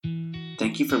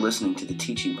Thank you for listening to the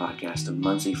teaching podcast of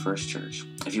Muncie First Church.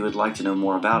 If you would like to know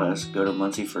more about us, go to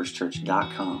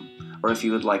munciefirstchurch.com. Or if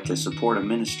you would like to support a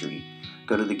ministry,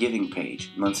 go to the giving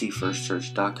page,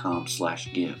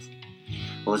 munciefirstchurch.com/give.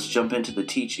 Well, let's jump into the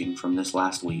teaching from this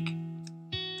last week.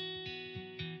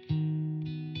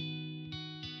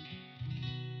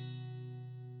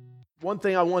 One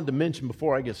thing I wanted to mention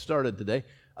before I get started today,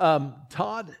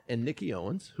 Todd and Nikki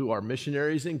Owens, who are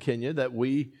missionaries in Kenya that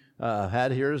we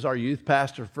had here as our youth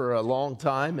pastor for a long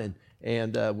time,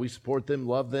 and we support them,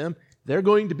 love them. They're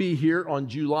going to be here on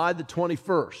July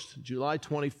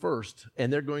 21st,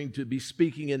 and they're going to be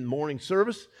speaking in morning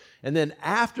service. And then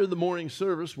after the morning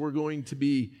service, we're going to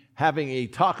be having a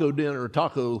taco dinner,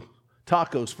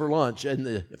 tacos for lunch in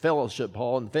the fellowship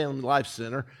hall in the Family Life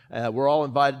Center. We're all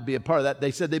invited to be a part of that. They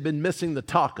said they've been missing the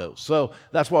tacos, so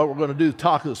that's why we're going to do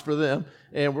tacos for them,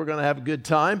 and we're going to have a good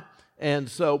time. And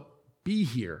so be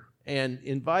here and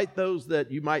invite those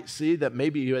that you might see that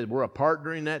maybe were a part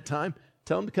during that time.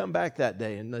 Tell them to come back that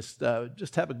day and let's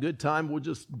just have a good time. We'll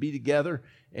just be together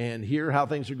and hear how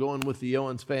things are going with the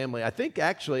Owens family. I think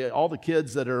actually all the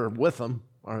kids that are with them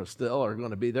are going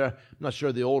to be there. I'm not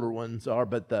sure the older ones are,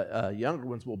 but the younger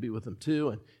ones will be with them too,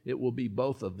 and it will be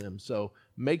both of them. So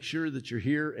make sure that you're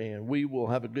here, and we will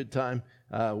have a good time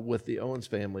with the Owens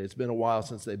family. It's been a while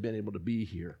since they've been able to be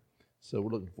here, so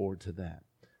we're looking forward to that.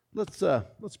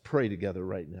 Let's pray together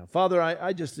right now. Father,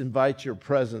 I just invite your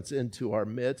presence into our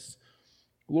midst.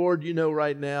 Lord, you know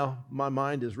right now my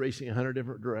mind is racing 100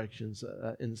 different directions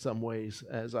in some ways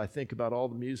as I think about all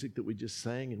the music that we just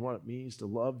sang and what it means to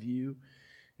love you.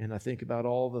 And I think about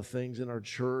all the things in our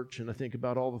church, and I think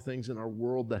about all the things in our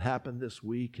world that happened this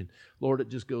week. And Lord, it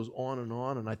just goes on.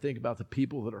 And I think about the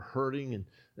people that are hurting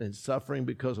and suffering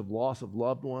because of loss of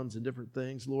loved ones and different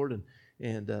things, Lord.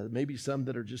 And maybe some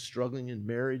that are just struggling in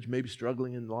marriage, maybe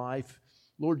struggling in life.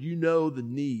 Lord, you know the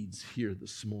needs here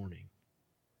this morning.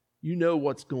 You know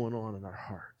what's going on in our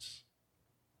hearts.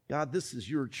 God, this is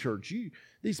your church.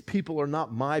 These people are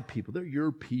not my people. They're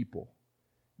your people.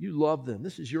 You love them.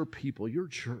 This is your people, your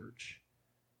church.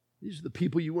 These are the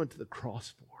people you went to the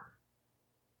cross for.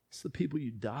 This is the people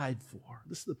you died for.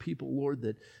 This is the people, Lord,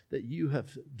 that you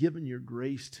have given your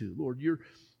grace to. Lord, your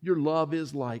love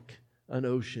is like an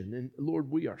ocean. And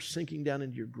Lord, we are sinking down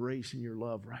into your grace and your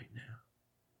love right now.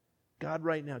 God,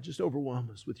 right now, just overwhelm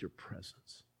us with your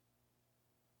presence.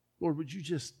 Lord, would you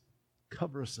just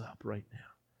cover us up right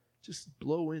now? Just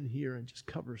blow in here and just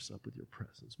cover us up with your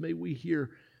presence. May we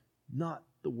hear not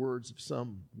the words of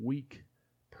some weak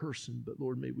person, but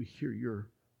Lord, may we hear your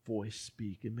voice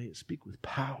speak, and may it speak with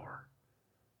power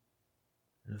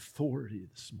and authority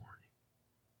this morning.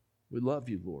 We love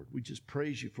you, Lord. We just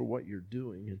praise you for what you're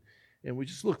doing, and we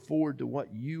just look forward to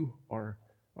what you are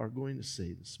going to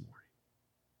say this morning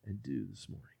and do this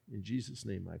morning. In Jesus'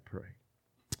 name I pray.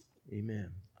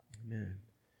 Amen. Amen.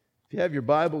 If you have your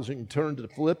Bibles, you can turn to the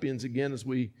Philippians again as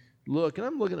we look. And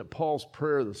I'm looking at Paul's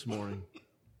prayer this morning.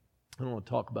 I want to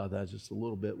talk about that just a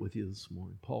little bit with you this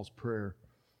morning. Paul's prayer.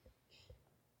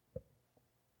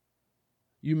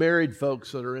 You married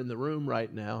folks that are in the room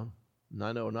right now, and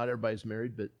I know not everybody's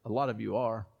married, but a lot of you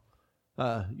are.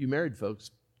 You married folks,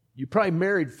 you probably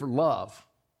married for love.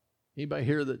 Anybody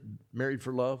here that married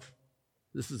for love?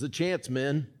 This is a chance,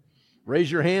 men.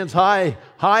 Raise your hands high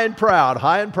and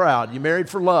proud. You married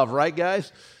for love, right,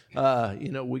 guys?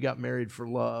 We got married for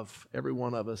love. Every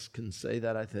one of us can say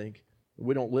that, I think.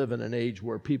 We don't live in an age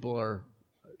where people are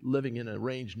living in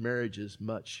arranged marriages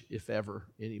much, if ever,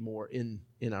 anymore in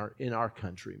our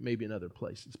country. Maybe in other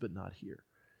places, but not here.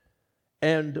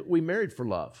 And we married for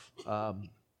love.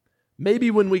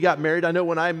 Maybe when we got married, I know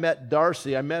when I met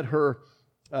Darcy, I met her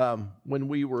when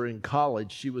we were in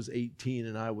college. She was 18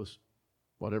 and I was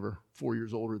 4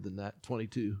 years older than that,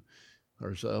 22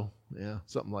 or so,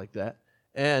 something like that.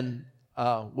 And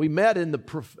we met in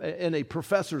a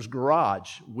professor's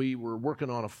garage. We were working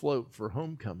on a float for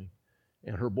homecoming,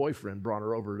 and her boyfriend brought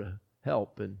her over to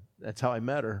help, and that's how I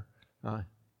met her. I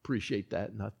appreciate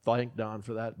that, and I thanked Don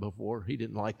for that before. He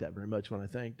didn't like that very much when I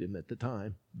thanked him at the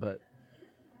time, but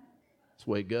that's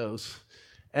the way it goes.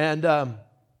 And I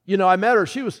met her.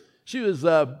 She was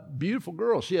a beautiful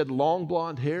girl. She had long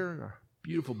blonde hair and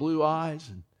beautiful blue eyes,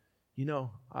 and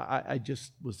I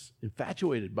just was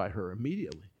infatuated by her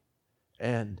immediately.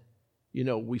 And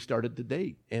we started to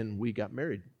date, and we got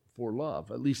married for love.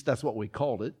 At least that's what we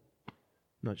called it.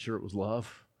 I'm not sure it was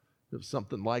love. It was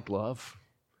something like love.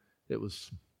 It was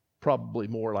probably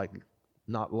more like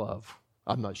not love.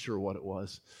 I'm not sure what it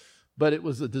was, but it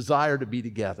was a desire to be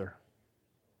together.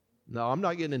 No, I'm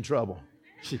not getting in trouble.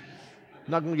 I'm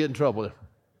not going to get in trouble,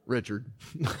 Richard.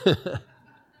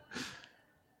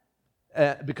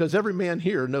 because every man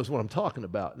here knows what I'm talking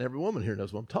about, and every woman here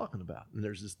knows what I'm talking about. And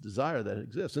there's this desire that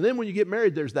exists. And then when you get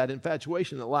married, there's that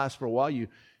infatuation that lasts for a while. You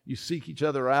seek each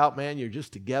other out, man. You're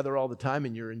just together all the time,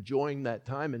 and you're enjoying that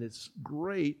time, and it's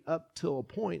great up till a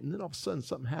point, and then all of a sudden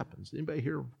something happens. Anybody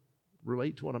here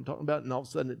relate to what I'm talking about? And all of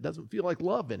a sudden it doesn't feel like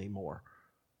love anymore.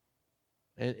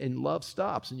 And love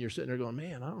stops, and you're sitting there going,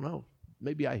 man, I don't know.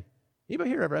 Anybody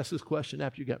here ever asked this question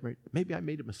after you got married? Maybe I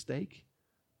made a mistake?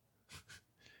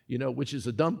 Which is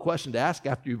a dumb question to ask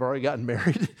after you've already gotten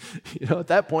married. At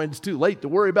that point, it's too late to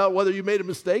worry about whether you made a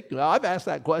mistake. Well, I've asked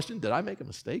that question. Did I make a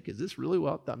mistake? Is this really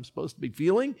what I'm supposed to be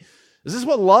feeling? Is this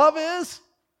what love is?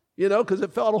 Because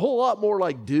it felt a whole lot more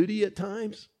like duty at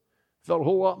times. It felt a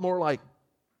whole lot more like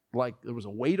there was a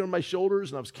weight on my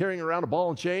shoulders and I was carrying around a ball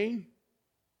and chain.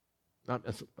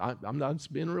 I'm not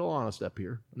being real honest up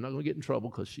here. I'm not going to get in trouble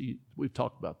because we've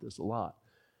talked about this a lot.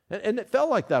 And it felt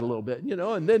like that a little bit,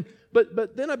 and then,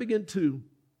 but then I began to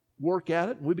work at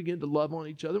it, and we began to love on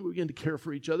each other. We began to care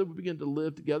for each other. We began to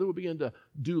live together. We began to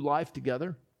do life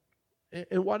together.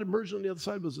 And what emerged on the other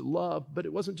side was love, but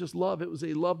it wasn't just love. It was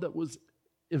a love that was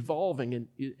evolving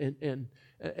and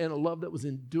a love that was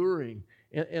enduring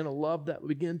and a love that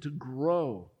began to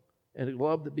grow and a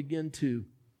love that began to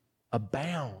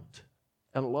abound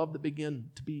and a love that began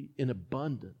to be in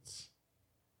abundance.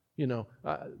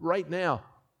 Right now,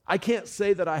 I can't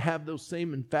say that I have those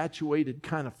same infatuated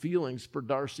kind of feelings for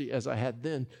Darcy as I had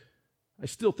then. I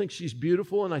still think she's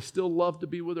beautiful and I still love to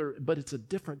be with her, but it's a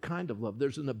different kind of love.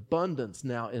 There's an abundance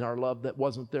now in our love that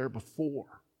wasn't there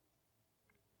before.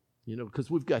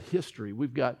 Because we've got history.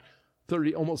 We've got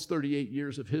almost 38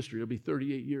 years of history. It'll be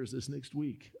 38 years this next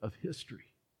week of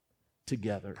history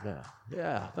together now.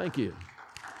 Yeah, thank you.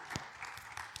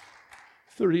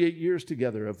 38 years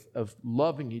together of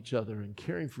loving each other and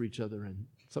caring for each other and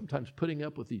sometimes putting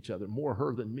up with each other, more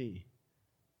her than me,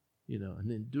 and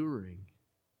enduring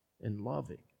and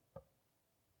loving.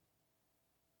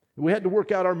 We had to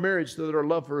work out our marriage so that our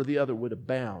love for the other would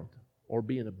abound or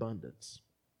be in abundance.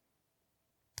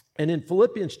 And in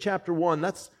Philippians chapter 1,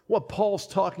 that's what Paul's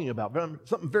talking about.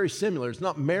 Something very similar. It's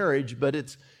not marriage, but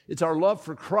it's our love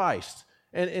for Christ.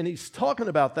 And he's talking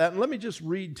about that. And let me just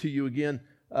read to you again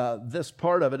this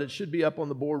part of it. It should be up on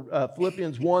the board.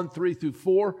 Philippians 1, 3 through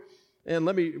 4. And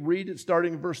let me read it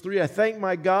starting in verse 3. I thank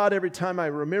my God every time I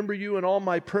remember you, and all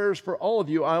my prayers for all of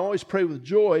you. I always pray with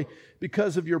joy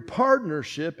because of your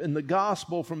partnership in the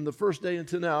gospel from the first day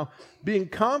until now, being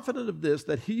confident of this,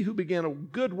 that he who began a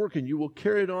good work in you will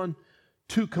carry it on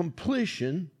to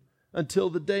completion until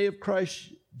the day of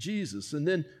Christ Jesus. And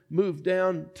then move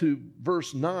down to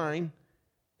verse 9.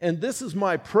 And this is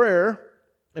my prayer.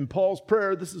 In Paul's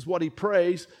prayer, this is what he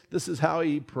prays. This is how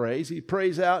he prays. He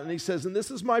prays out and he says, and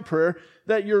this is my prayer,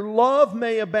 that your love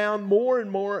may abound more and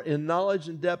more in knowledge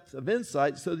and depth of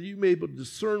insight, so that you may be able to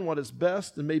discern what is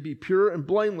best and may be pure and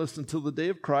blameless until the day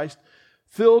of Christ,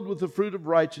 filled with the fruit of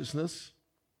righteousness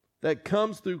that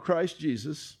comes through Christ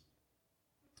Jesus,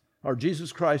 or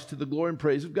Jesus Christ, to the glory and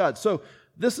praise of God. So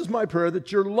this is my prayer,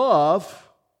 that your love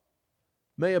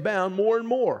may abound more and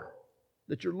more.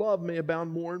 That your love may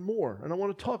abound more and more. And I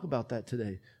want to talk about that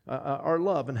today, our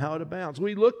love and how it abounds.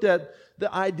 We looked at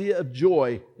the idea of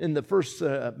joy in the first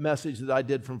message that I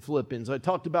did from Philippians. I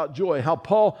talked about joy, how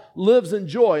Paul lives in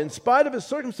joy in spite of his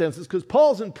circumstances, because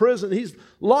Paul's in prison. He's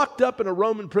locked up in a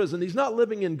Roman prison. He's not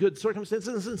living in good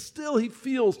circumstances, and still he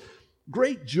feels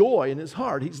great joy in his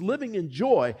heart. He's living in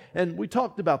joy, and we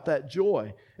talked about that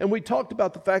joy. And we talked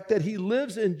about the fact that he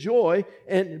lives in joy,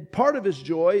 and part of his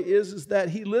joy is that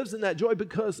he lives in that joy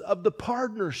because of the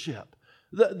partnership,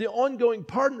 the ongoing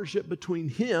partnership between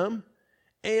him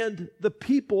and the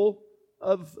people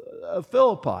of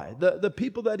Philippi, the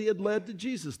people that he had led to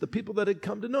Jesus, the people that had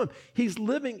come to know him. He's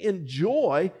living in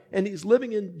joy, and he's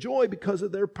living in joy because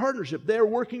of their partnership. They're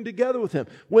working together with him.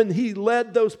 When he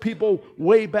led those people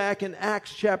way back in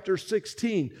Acts chapter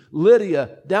 16,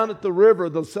 Lydia down at the river,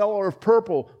 the seller of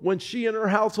purple, when she and her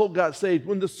household got saved,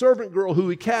 when the servant girl who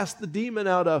he cast the demon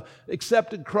out of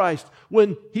accepted Christ,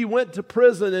 when he went to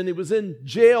prison and he was in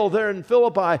jail there in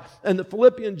Philippi, and the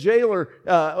Philippian jailer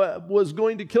was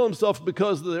going to kill himself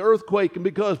because of the earthquake and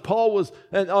because Paul was,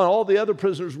 and all the other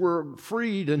prisoners were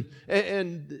freed,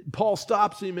 and Paul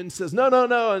stops him and says, no,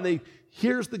 and he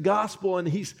hears the gospel, and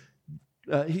he's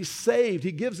saved.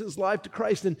 He gives his life to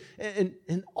Christ, and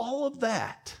all of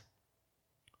that.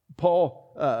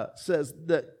 Paul says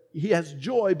that he has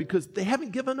joy because they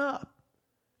haven't given up.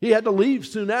 He had to leave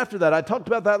soon after that. I talked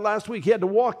about that last week. He had to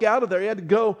walk out of there. He had to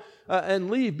go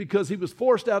and leave because he was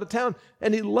forced out of town,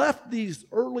 and he left these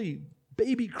early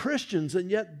baby Christians,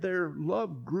 and yet their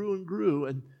love grew and grew,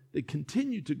 and they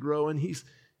continued to grow, and he's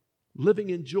living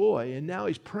in joy. And now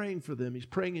he's praying for them. He's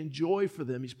praying in joy for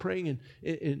them. He's praying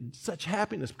in such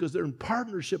happiness because they're in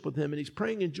partnership with him. And he's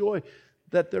praying in joy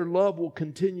that their love will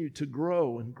continue to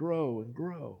grow and grow and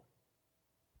grow.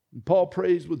 And Paul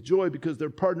prays with joy because their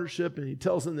partnership, and he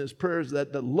tells in his prayers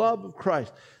that the love of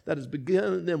Christ that has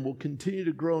begun in them will continue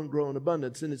to grow and grow in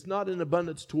abundance. And it's not in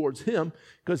abundance towards him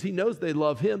because he knows they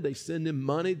love him. They send him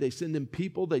money. They send him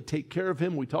people. They take care of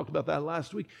him. We talked about that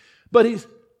last week. But he's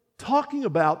talking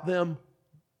about them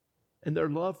and their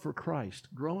love for Christ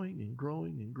growing and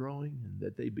growing and growing, and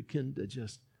that they begin to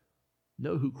just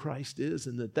know who Christ is,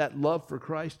 and that love for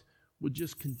Christ would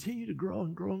just continue to grow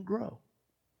and grow and grow.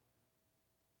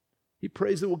 He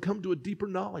prays that we'll come to a deeper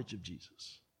knowledge of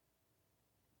Jesus.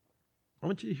 I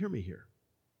want you to hear me here.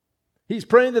 He's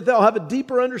praying that they'll have a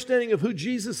deeper understanding of who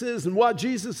Jesus is and what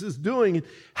Jesus is doing and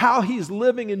how he's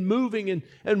living and moving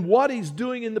and what he's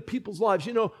doing in the people's lives.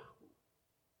 You know,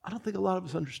 I don't think a lot of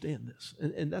us understand this,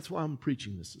 and that's why I'm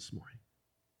preaching this morning.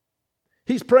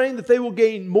 He's praying that they will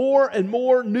gain more and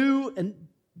more new and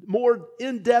more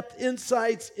in-depth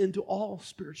insights into all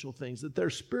spiritual things, that their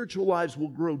spiritual lives will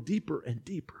grow deeper and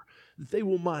deeper, that they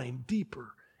will mine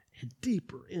deeper and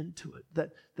deeper into it,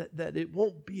 that it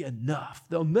won't be enough.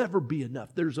 There'll never be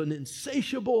enough. There's an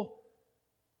insatiable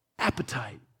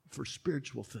appetite for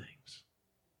spiritual things.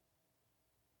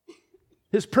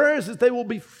 His prayer is that they will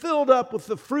be filled up with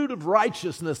the fruit of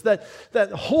righteousness,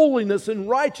 that holiness and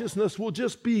righteousness will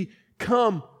just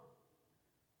become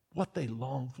what they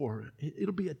long for.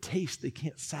 It'll be a taste they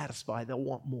can't satisfy. They'll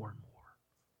want more and more.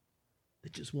 They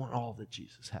just want all that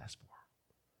Jesus has for them.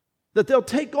 That they'll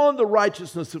take on the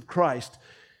righteousness of Christ.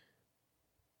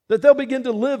 That they'll begin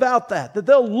to live out that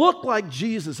they'll look like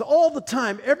Jesus all the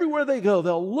time. Everywhere they go,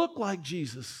 they'll look like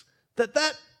Jesus.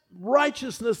 That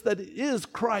righteousness that is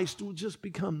Christ will just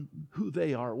become who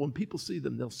they are. When people see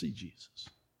them, they'll see Jesus.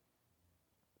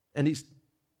 And he's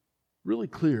really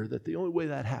clear that the only way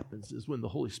that happens is when the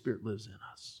Holy Spirit lives in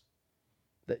us.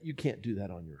 That you can't do that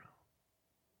on your own.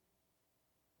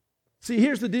 See,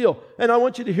 here's the deal, and I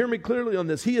want you to hear me clearly on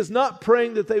this. He is not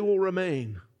praying that they will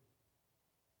remain.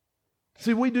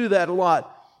 See, we do that a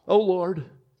lot. Oh, Lord,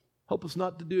 help us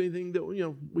not to do anything that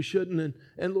we shouldn't,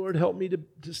 and Lord, help me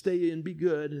to stay and be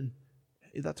good. And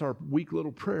that's our weak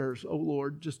little prayers. Oh,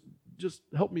 Lord, just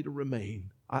help me to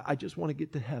remain. I just want to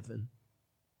get to heaven.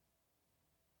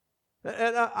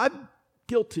 And I'm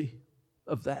guilty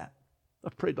of that.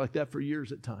 I've prayed like that for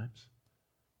years at times.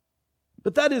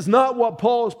 But that is not what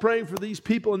Paul is praying for these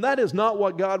people, and that is not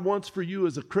what God wants for you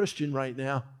as a Christian right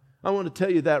now. I want to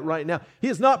tell you that right now. He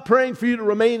is not praying for you to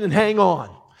remain and hang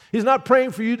on. He's not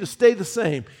praying for you to stay the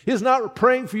same. He's not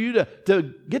praying for you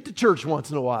to get to church once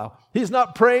in a while. He's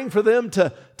not praying for them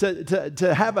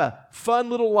to have a fun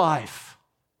little life.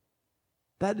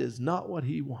 That is not what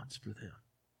he wants for them.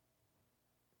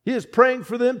 He is praying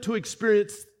for them to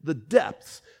experience the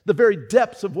depths, the very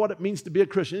depths of what it means to be a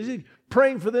Christian. He's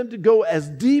praying for them to go as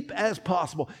deep as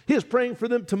possible. He is praying for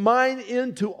them to mine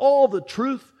into all the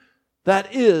truth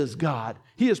that is God.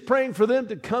 He is praying for them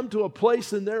to come to a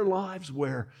place in their lives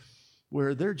where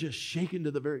they're just shaken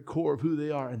to the very core of who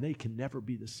they are, and they can never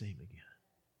be the same again.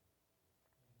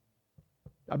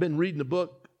 I've been reading a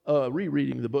book,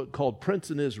 rereading the book called Prince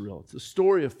in Israel. It's the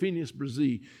story of Phineas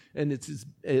Bresee, and it's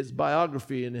his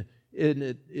biography, and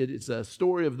it's a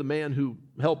story of the man who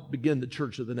helped begin the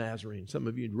Church of the Nazarene. Some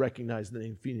of you recognize the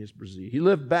name Phineas Bresee. He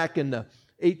lived back in the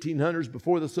 1800s,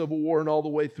 before the Civil War, and all the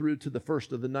way through to the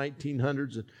first of the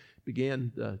 1900s, and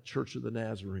began the Church of the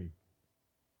Nazarene.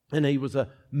 And he was a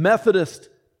Methodist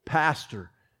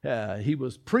pastor. He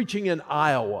was preaching in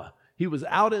Iowa. He was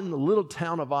out in the little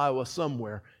town of Iowa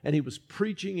somewhere, and he was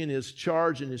preaching in his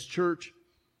charge in his church.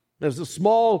 There was a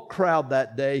small crowd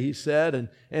that day, he said,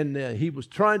 and he was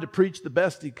trying to preach the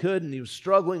best he could, and he was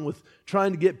struggling with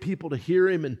trying to get people to hear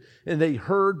him, and they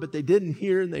heard, but they didn't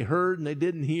hear, and they heard, and they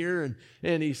didn't hear,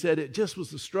 and he said it just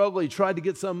was a struggle. He tried to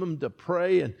get some of them to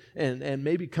pray and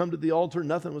maybe come to the altar.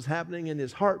 Nothing was happening, and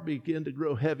his heart began to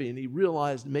grow heavy, and he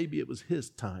realized maybe it was his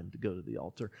time to go to the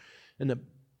altar. And the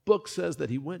book says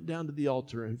that he went down to the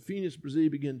altar, and Phineas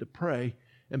Bresee began to pray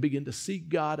and began to seek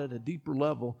God at a deeper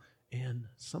level. And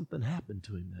something happened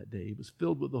to him that day. He was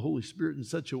filled with the Holy Spirit in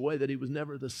such a way that he was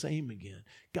never the same again.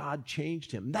 God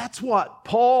changed him. That's what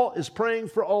Paul is praying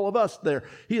for all of us there.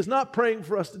 He is not praying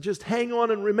for us to just hang on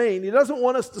and remain. He doesn't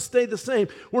want us to stay the same.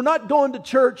 We're not going to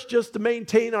church just to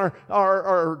maintain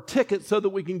our ticket so that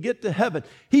we can get to heaven.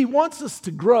 He wants us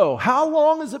to grow. How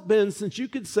long has it been since you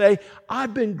could say,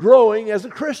 I've been growing as a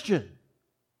Christian?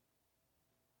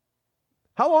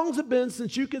 How long has it been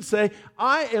since you can say,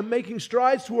 I am making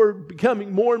strides toward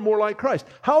becoming more and more like Christ?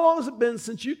 How long has it been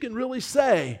since you can really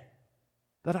say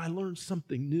that I learned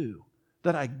something new,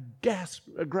 that I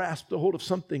grasped a hold of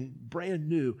something brand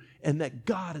new, and that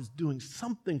God is doing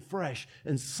something fresh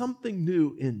and something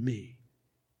new in me?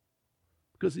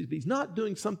 Because if He's not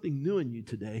doing something new in you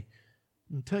today,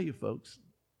 I'm going to tell you, folks,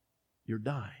 you're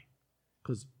dying.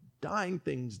 Because dying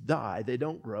things die, they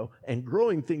don't grow, and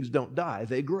growing things don't die,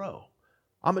 they grow.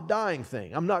 I'm a dying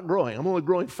thing. I'm not growing. I'm only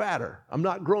growing fatter. I'm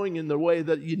not growing in the way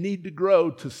that you need to grow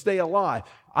to stay alive.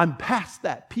 I'm past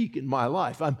that peak in my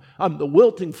life. I'm the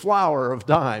wilting flower of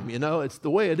time, It's the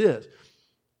way it is.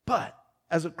 But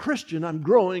as a Christian, I'm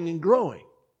growing and growing.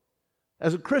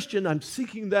 As a Christian, I'm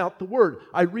seeking out the Word.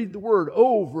 I read the Word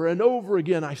over and over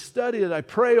again. I study it. I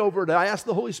pray over it. I ask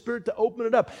the Holy Spirit to open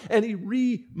it up. And He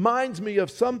reminds me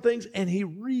of some things, and He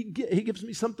gives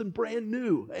me something brand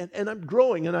new. And I'm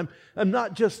growing, and I'm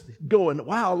not just going,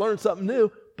 wow, I learned something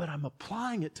new, but I'm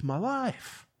applying it to my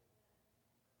life.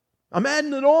 I'm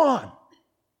adding it on.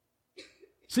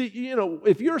 See,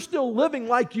 if you're still living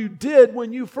like you did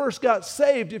when you first got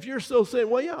saved, if you're still saying,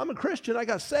 well, yeah, I'm a Christian, I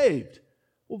got saved.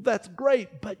 Well, that's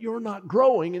great, but you're not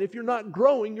growing. And if you're not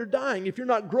growing, you're dying. If you're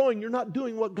not growing, you're not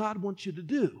doing what God wants you to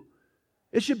do.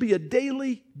 It should be a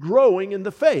daily growing in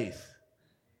the faith.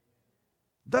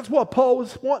 That's what Paul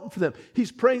was wanting for them.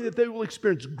 He's praying that they will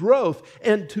experience growth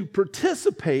and to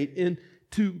participate in,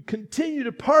 to continue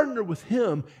to partner with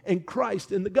Him and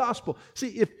Christ in the gospel.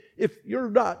 See, if you're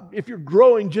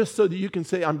growing just so that you can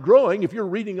say, I'm growing, if you're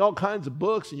reading all kinds of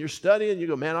books and you're studying, you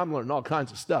go, man, I'm learning all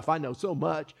kinds of stuff. I know so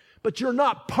much. But you're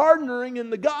not partnering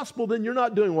in the gospel, then you're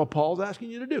not doing what Paul's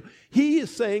asking you to do. He is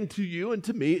saying to you and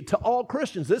to me, to all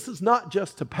Christians, this is not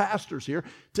just to pastors here,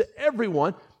 to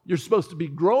everyone, you're supposed to be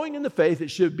growing in the faith.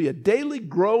 It should be a daily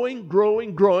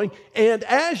growing. And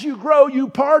as you grow, you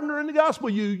partner in the gospel.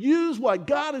 You use what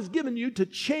God has given you to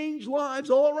change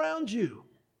lives all around you.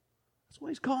 That's what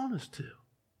He's calling us to.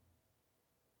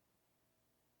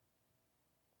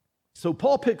 So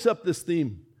Paul picks up this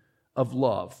theme of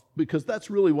love, because that's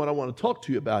really what I want to talk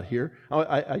to you about here.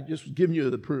 I just giving you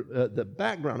the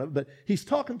background of it, but he's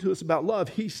talking to us about love.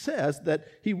 He says that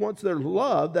he wants their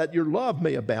love, that your love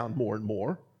may abound more and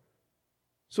more.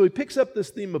 So he picks up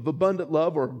this theme of abundant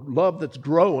love, or love that's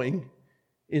growing,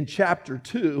 in chapter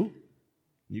 2.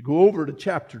 You go over to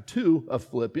chapter 2 of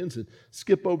Philippians and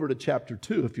skip over to chapter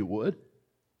 2 if you would.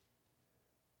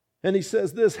 And he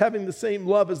says this, having the same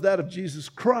love as that of Jesus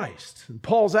Christ. And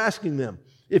Paul's asking them,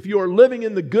 if you are living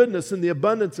in the goodness and the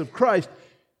abundance of Christ,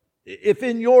 if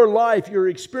in your life you're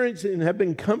experiencing and have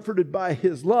been comforted by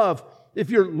His love, if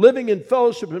you're living in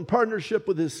fellowship and partnership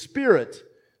with His Spirit,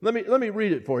 let me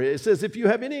read it for you. It says, if you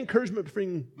have any encouragement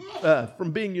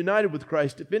from being united with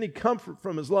Christ, if any comfort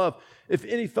from His love, if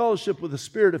any fellowship with the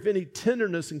Spirit, if any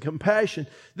tenderness and compassion,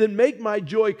 then make my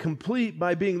joy complete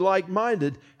by being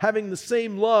like-minded, having the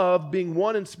same love, being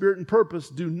one in spirit and purpose.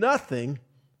 Do nothing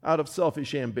out of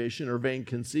selfish ambition or vain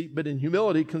conceit, but in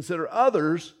humility consider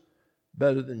others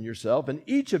better than yourself. And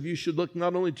each of you should look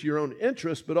not only to your own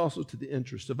interest, but also to the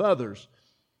interest of others.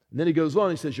 And then he goes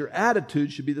on, he says, your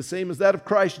attitude should be the same as that of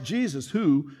Christ Jesus,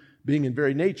 who, being in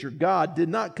very nature God, did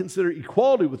not consider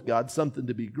equality with God something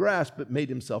to be grasped, but made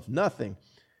Himself nothing.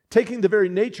 Taking the very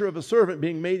nature of a servant,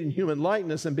 being made in human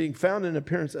likeness, and being found in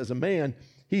appearance as a man,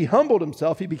 He humbled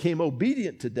Himself, He became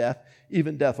obedient to death,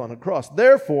 even death on a cross.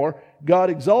 Therefore, God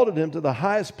exalted Him to the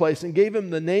highest place and gave Him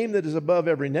the name that is above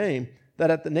every name,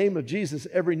 that at the name of Jesus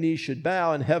every knee should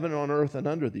bow in heaven, on earth, and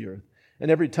under the earth,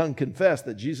 and every tongue confess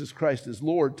that Jesus Christ is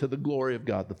Lord, to the glory of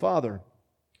God the Father.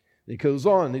 And he goes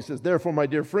on, he says, therefore, my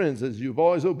dear friends, as you've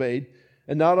always obeyed,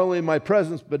 and not only in my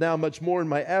presence, but now much more in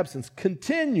my absence,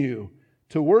 continue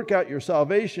to work out your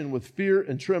salvation with fear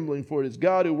and trembling, for it is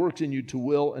God who works in you to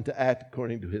will and to act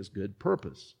according to His good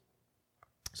purpose.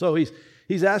 So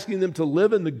he's asking them to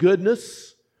live in the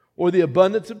goodness or the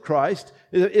abundance of Christ.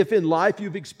 If in life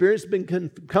you've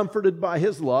been comforted by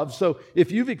His love. So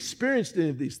if you've experienced any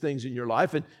of these things in your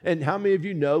life, and how many of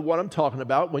you know what I'm talking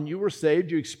about? When you were saved,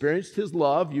 you experienced His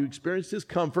love, you experienced His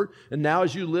comfort, and now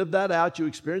as you live that out, you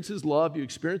experience His love, you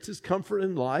experience His comfort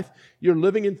in life. You're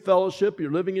living in fellowship, you're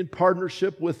living in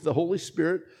partnership with the Holy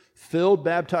Spirit, filled,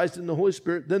 baptized in the Holy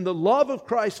Spirit. Then the love of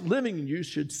Christ living in you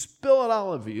should spill out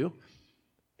all of you,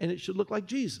 and it should look like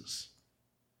Jesus.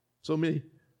 So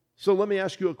let me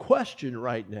ask you a question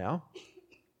right now,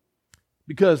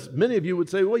 because many of you would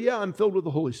say, well, yeah, I'm filled with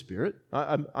the Holy Spirit.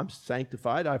 I'm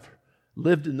sanctified. I've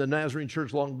lived in the Nazarene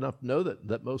church long enough to know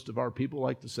that most of our people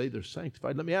like to say they're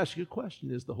sanctified. Let me ask you a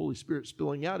question. Is the Holy Spirit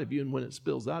spilling out of you? And when it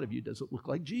spills out of you, does it look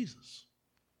like Jesus?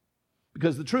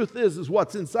 Because the truth is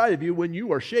what's inside of you when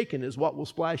you are shaken is what will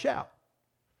splash out.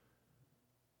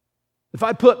 If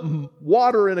I put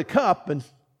water in a cup and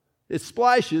it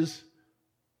splashes,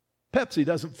 Pepsi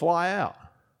doesn't fly out.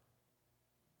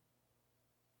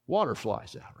 Water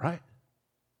flies out, right?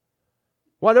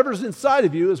 Whatever's inside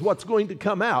of you is what's going to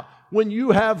come out. When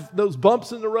you have those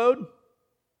bumps in the road,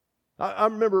 I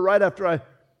remember right after I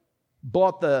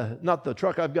bought not the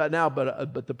truck I've got now,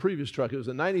 but the previous truck. It was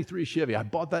a 93 Chevy. I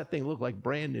bought that thing, looked like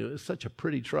brand new. It was such a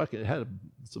pretty truck. It had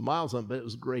some miles on it, but it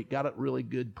was great. Got it really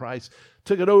good price.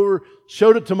 Took it over,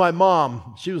 showed it to my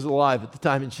mom. She was alive at the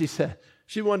time, and she said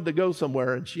she wanted to go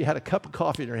somewhere, and she had a cup of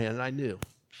coffee in her hand, and I knew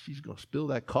she's going to spill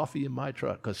that coffee in my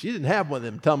truck because she didn't have one of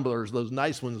them tumblers, those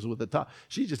nice ones with the top.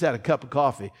 She just had a cup of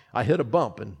coffee. I hit a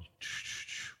bump, and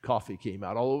coffee came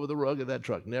out all over the rug of that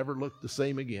truck. Never looked the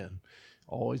same again.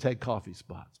 Always had coffee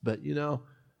spots. But you know,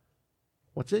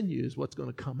 what's in you is what's going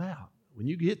to come out. When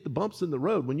you hit the bumps in the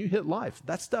road, when you hit life,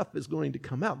 that stuff is going to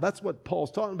come out. That's what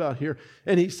Paul's talking about here.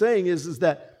 And he's saying is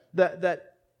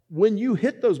that when you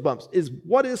hit those bumps is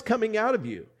what is coming out of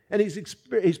you. And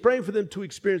he's praying for them to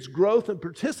experience growth and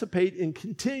participate in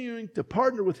continuing to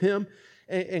partner with him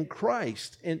and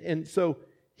Christ. And so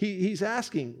he's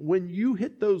asking, when you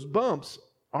hit those bumps,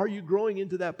 are you growing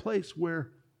into that place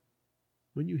where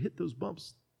when you hit those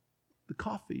bumps, the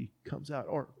coffee comes out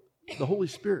or the Holy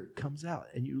Spirit comes out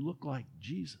and you look like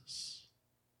Jesus?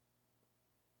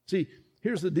 See,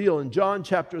 here's the deal. In John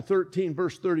chapter 13,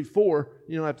 verse 34,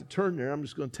 you don't have to turn there. I'm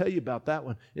just going to tell you about that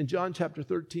one. In John chapter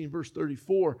 13, verse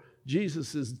 34,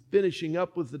 Jesus is finishing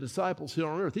up with the disciples here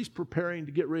on earth. He's preparing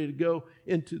to get ready to go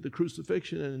into the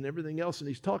crucifixion and everything else, and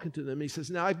he's talking to them. He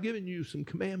says, now I've given you some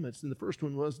commandments, and the first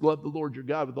one was, love the Lord your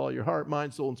God with all your heart,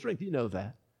 mind, soul, and strength. You know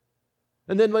that.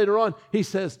 And then later on, he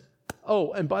says,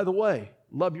 oh, and by the way,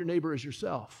 love your neighbor as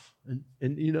yourself. And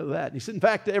you know that. And he said, in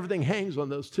fact, everything hangs on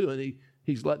those two, and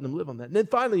he's letting them live on that. And then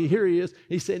finally, here he is.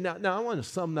 He's saying, now I want to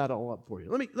sum that all up for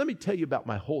you. Let me tell you about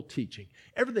my whole teaching.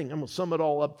 Everything, I'm going to sum it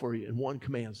all up for you in one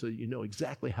command so you know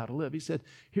exactly how to live. He said,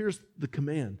 here's the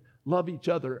command. Love each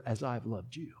other as I've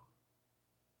loved you.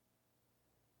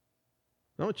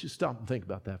 Now, I want you to stop and think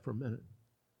about that for a minute.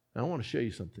 Now, I want to show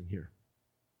you something here.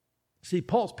 See,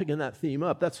 Paul's picking that theme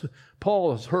up.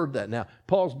 Paul has heard that now.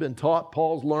 Paul's been taught,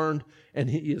 Paul's learned, and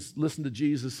he has listened to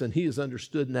Jesus, and he has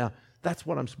understood now. That's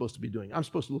what I'm supposed to be doing. I'm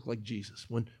supposed to look like Jesus.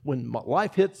 When my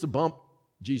life hits a bump,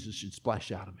 Jesus should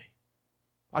splash out of me.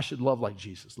 I should love like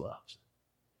Jesus loves.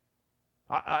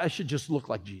 I should just look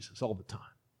like Jesus all the time.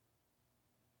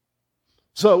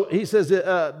 So he says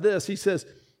he says,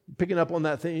 picking up on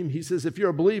that theme, he says, if you're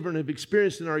a believer and have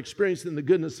experienced and are experiencing the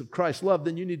goodness of Christ's love,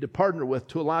 then you need to partner with,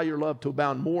 to allow your love to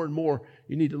abound more and more,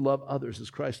 you need to love others as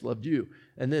Christ loved you.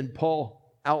 And then Paul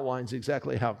outlines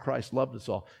exactly how Christ loved us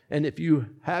all. And if you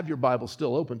have your Bible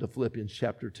still open to Philippians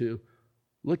chapter 2,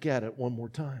 look at it one more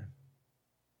time.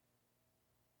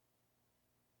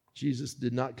 Jesus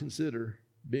did not consider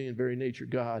being in very nature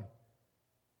God,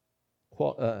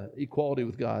 equality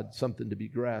with God, something to be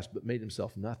grasped, but made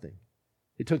himself nothing.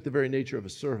 He took the very nature of a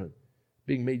servant,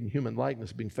 being made in human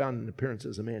likeness, being found in appearance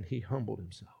as a man. He humbled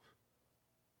himself,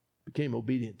 became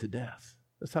obedient to death.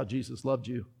 That's how Jesus loved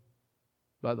you.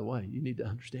 By the way, you need to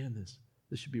understand this.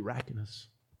 This should be racking us.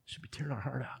 It should be tearing our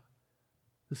heart out.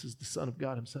 This is the Son of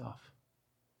God himself.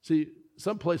 See,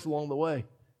 someplace along the way,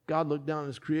 God looked down at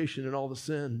his creation and all the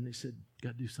sin, and he said,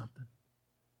 got to do something.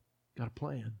 Got a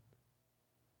plan.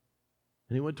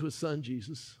 And he went to his son,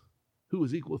 Jesus, who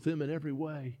was equal with him in every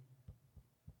way.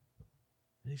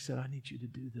 And he said, I need you to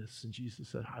do this. And Jesus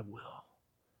said, I will,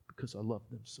 because I love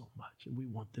them so much, and we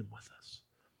want them with us.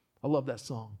 I love that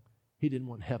song. He didn't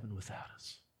want heaven without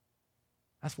us.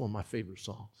 That's one of my favorite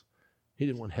songs. He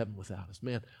didn't want heaven without us.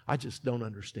 Man, I just don't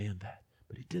understand that.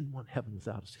 But he didn't want heaven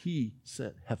without us. He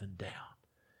sent heaven down.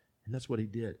 And that's what he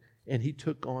did. And he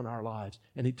took on our lives,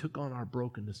 and he took on our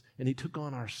brokenness, and he took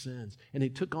on our sins, and he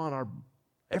took on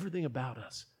everything about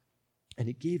us. And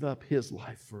he gave up his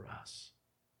life for us,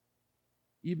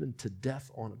 even to death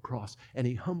on a cross. And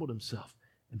he humbled himself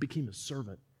and became a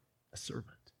servant.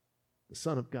 The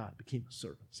Son of God became a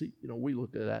servant. See, we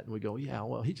look at that and we go, yeah,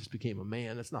 well, he just became a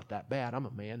man. That's not that bad. I'm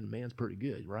a man, and man's pretty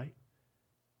good, right?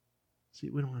 See,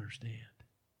 we don't understand.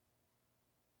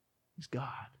 He's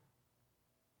God.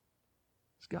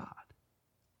 He's God.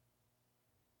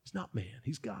 He's not man.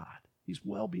 He's God. He's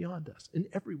well beyond us. In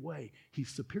every way, he's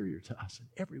superior to us in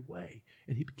every way.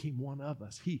 And he became one of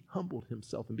us. He humbled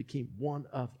himself and became one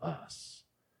of us.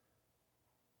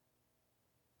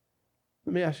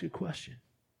 Let me ask you a question.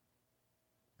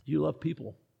 Do you love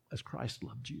people as Christ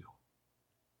loved you?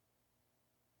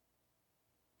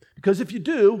 Because if you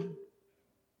do,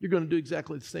 you're going to do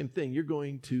exactly the same thing. You're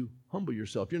going to humble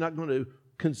yourself. You're not going to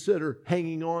consider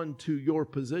hanging on to your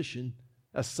position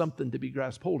as something to be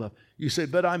grasped hold of. You say,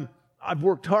 but I've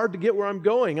worked hard to get where I'm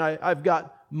going. I've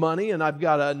got money and I've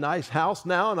got a nice house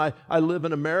now and I live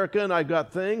in America and I've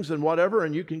got things and whatever,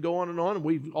 and you can go on and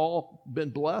we've all been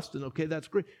blessed, and okay, that's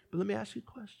great. But let me ask you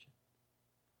a question.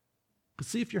 But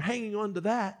see, if you're hanging on to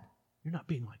that, you're not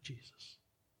being like Jesus.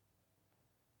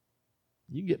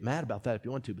 You can get mad about that if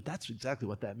you want to, but that's exactly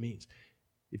what that means.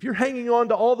 If you're hanging on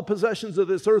to all the possessions of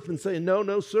this earth and saying,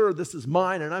 no, sir, this is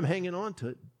mine and I'm hanging on to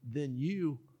it, then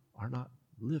you are not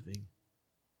living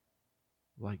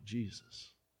like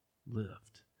Jesus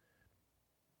lived.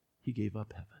 He gave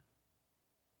up heaven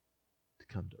to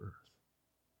come to earth.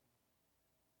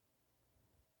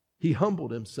 He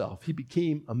humbled himself. He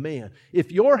became a man.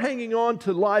 If you're hanging on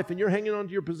to life and you're hanging on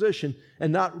to your position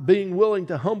and not being willing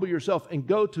to humble yourself and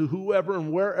go to whoever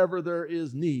and wherever there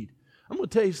is need, I'm going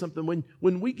to tell you something.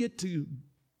 When we get to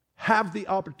have the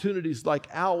opportunities like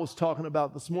Al was talking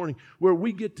about this morning, where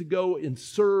we get to go and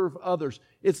serve others,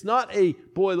 it's not a,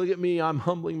 boy, look at me, I'm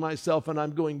humbling myself and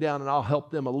I'm going down and I'll help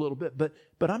them a little bit.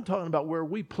 But I'm talking about where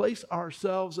we place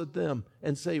ourselves at them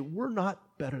and say, we're not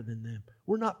better than them.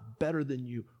 We're not better than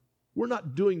you. We're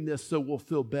not doing this so we'll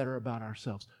feel better about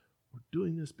ourselves. We're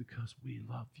doing this because we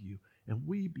love you and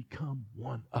we become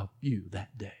one of you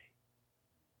that day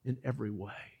in every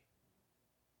way.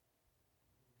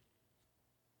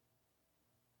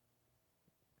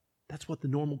 That's what the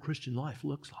normal Christian life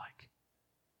looks like.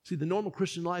 See, the normal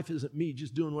Christian life isn't me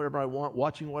just doing whatever I want,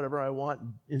 watching whatever I want,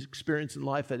 experiencing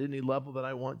life at any level that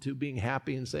I want to, being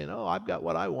happy and saying, oh, I've got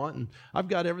what I want and I've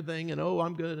got everything and oh,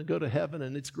 I'm going to go to heaven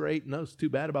and it's great and it's too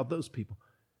bad about those people.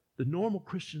 The normal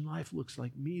Christian life looks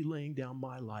like me laying down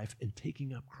my life and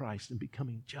taking up Christ and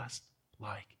becoming just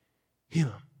like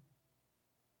Him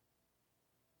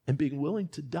and being willing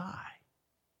to die.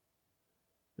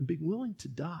 And being willing to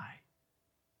die.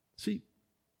 See,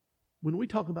 when we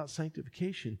talk about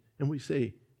sanctification and we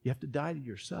say you have to die to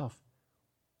yourself,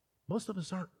 most of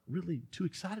us aren't really too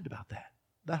excited about that.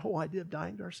 That whole idea of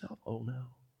dying to ourselves, oh no.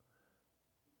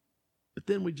 But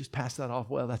then we just pass that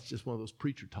off, well, that's just one of those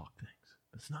preacher talk things.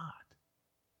 It's not.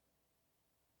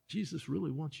 Jesus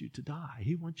really wants you to die.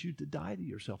 He wants you to die to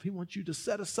yourself. He wants you to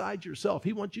set aside yourself.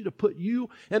 He wants you to put you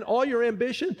and all your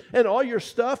ambition and all your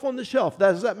stuff on the shelf.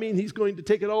 Does that mean He's going to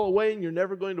take it all away and you're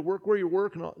never going to work where you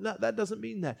work? And all? No, that doesn't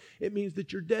mean that. It means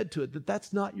that you're dead to it,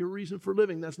 that's not your reason for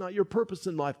living. That's not your purpose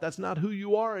in life. That's not who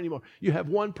you are anymore. You have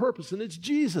one purpose, and it's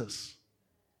Jesus.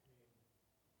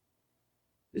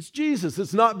 It's Jesus.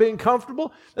 It's not being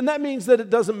comfortable. And that means that it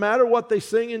doesn't matter what they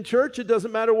sing in church. It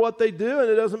doesn't matter what they do. And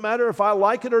it doesn't matter if I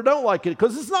like it or don't like it.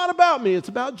 Because it's not about me. It's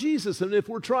about Jesus. And if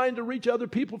we're trying to reach other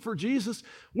people for Jesus,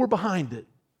 we're behind it.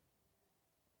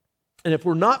 And if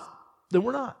we're not, then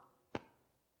we're not.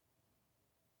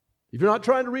 If you're not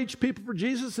trying to reach people for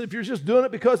Jesus, if you're just doing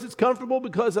it because it's comfortable,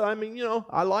 because I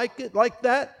like it like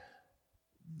that,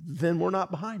 then we're not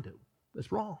behind it.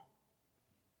 That's wrong.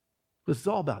 Because it's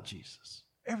all about Jesus.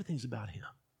 Everything's about Him.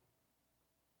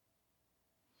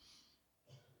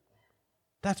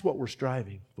 That's what we're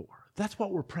striving for. That's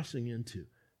what we're pressing into.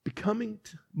 Becoming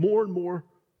more and more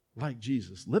like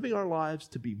Jesus. Living our lives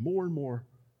to be more and more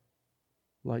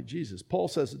like Jesus. Paul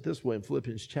says it this way in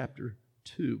Philippians chapter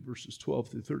 2, verses 12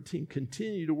 through 13.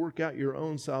 Continue to work out your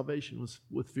own salvation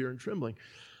with fear and trembling.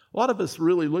 A lot of us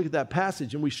really look at that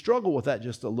passage and we struggle with that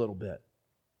just a little bit.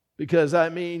 Because,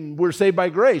 we're saved by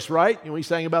grace, right? And we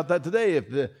sang about that today.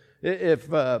 If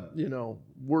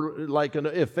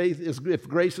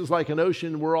grace is like an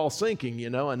ocean, we're all sinking,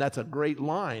 and that's a great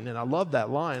line. And I love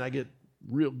that line. I get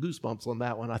real goosebumps on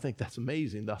that one. I think that's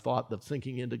amazing, the thought of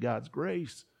sinking into God's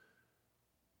grace.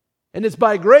 And it's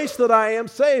by grace that I am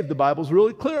saved. The Bible's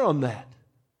really clear on that.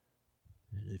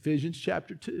 In Ephesians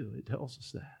chapter 2, it tells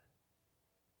us that.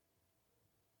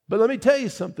 But let me tell you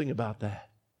something about that.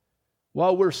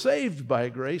 While we're saved by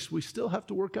grace, we still have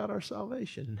to work out our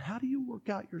salvation. And how do you work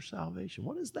out your salvation?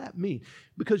 What does that mean?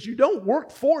 Because you don't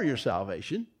work for your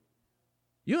salvation.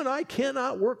 You and I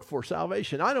cannot work for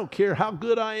salvation. I don't care how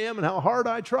good I am and how hard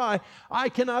I try. I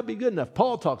cannot be good enough.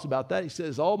 Paul talks about that. He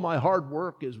says, all my hard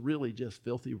work is really just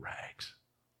filthy rags.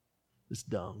 It's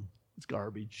dung. It's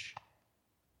garbage.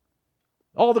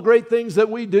 All the great things that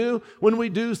we do when we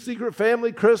do Secret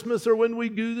Family Christmas, or when we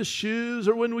do the shoes,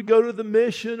 or when we go to the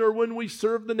mission, or when we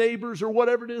serve the neighbors, or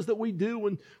whatever it is that we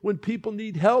do when people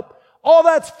need help, all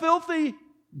that's filthy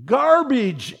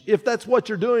garbage if that's what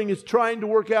you're doing, is trying to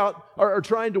work out or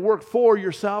trying to work for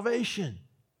your salvation.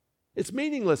 It's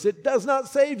meaningless. It does not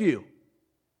save you.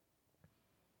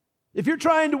 If you're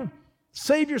trying to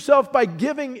save yourself by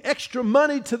giving extra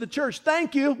money to the church.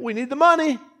 Thank you. We need the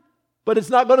money, but it's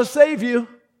not going to save you.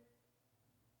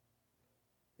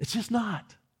 It's just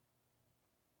not.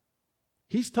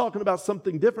 He's talking about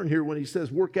something different here when he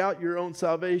says, work out your own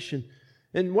salvation.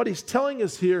 And what he's telling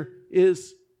us here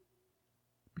is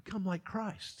become like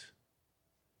Christ.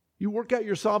 You work out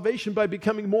your salvation by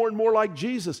becoming more and more like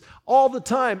Jesus. All the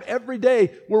time, every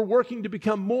day, we're working to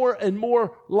become more and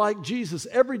more like Jesus.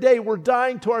 Every day, we're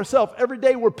dying to ourselves. Every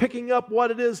day, we're picking up what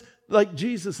it is like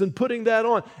Jesus and putting that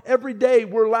on. Every day,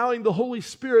 we're allowing the Holy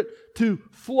Spirit to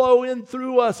flow in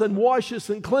through us and wash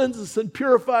us and cleanse us and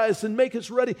purify us and make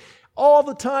us ready. All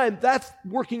the time, that's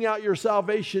working out your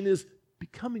salvation, is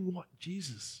becoming what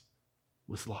Jesus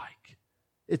was like.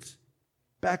 It's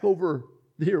back over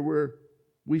here where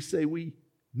we say we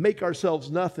make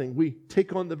ourselves nothing. We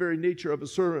take on the very nature of a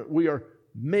servant. We are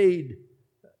made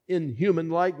in human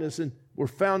likeness, and we're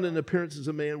found in appearances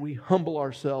of man. We humble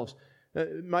ourselves.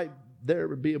 Might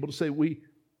there be able to say we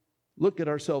look at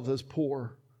ourselves as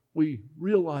poor. We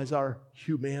realize our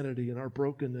humanity and our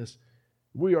brokenness.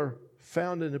 We are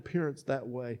found in appearance that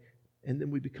way, and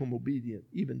then we become obedient,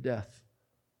 even death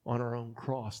on our own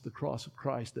cross, the cross of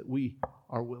Christ that we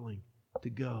are willing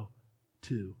to go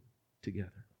to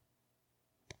together.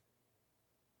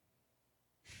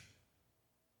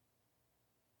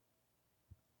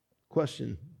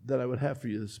 Question that I would have for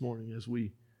you this morning as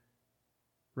we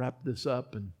wrap this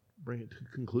up and bring it to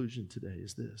a conclusion today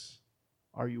is this: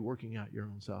 are you working out your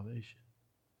own salvation?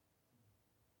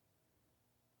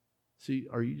 See,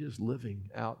 are you just living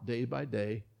out day by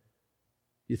day?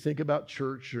 You think about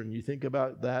church and you think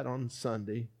about that on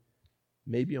Sunday.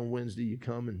 Maybe on Wednesday you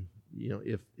come and,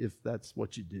 if that's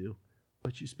what you do.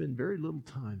 But you spend very little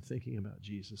time thinking about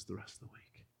Jesus the rest of the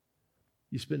week.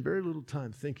 You spend very little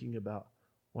time thinking about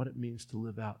what it means to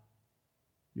live out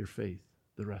your faith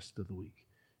the rest of the week.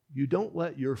 You don't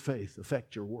let your faith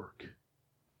affect your work.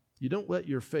 You don't let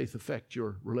your faith affect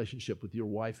your relationship with your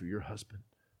wife or your husband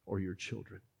or your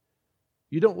children.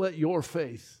 You don't let your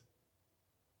faith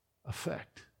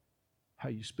affect how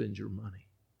you spend your money.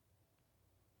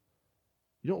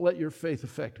 You don't let your faith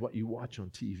affect what you watch on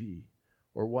TV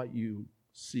or what you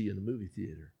see in a movie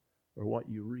theater or what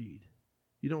you read.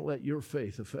 You don't let your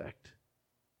faith affect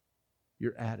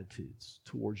your attitudes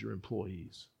towards your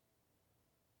employees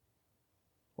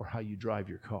or how you drive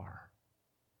your car.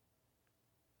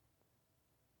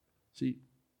 See,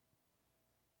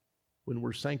 when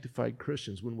we're sanctified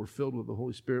Christians, when we're filled with the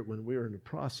Holy Spirit, when we're in the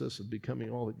process of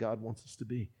becoming all that God wants us to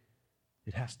be,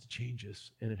 it has to change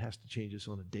us, and it has to change us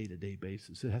on a day-to-day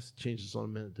basis. It has to change us on a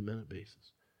minute-to-minute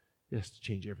basis. It has to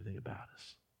change everything about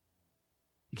us.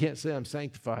 You can't say I'm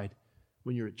sanctified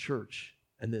when you're at church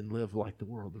and then live like the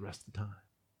world the rest of the time.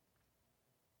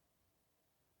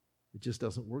 It just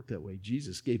doesn't work that way.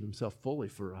 Jesus gave himself fully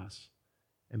for us.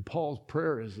 And Paul's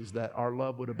prayer is that our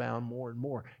love would abound more and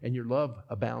more. And your love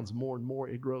abounds more and more.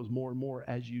 It grows more and more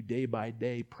as you day by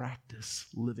day practice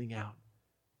living out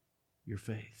your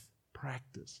faith.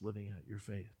 Practice living out your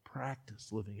faith.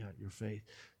 Practice living out your faith.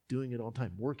 Doing it all the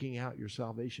time. Working out your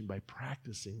salvation by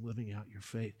practicing living out your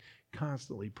faith.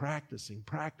 Constantly practicing.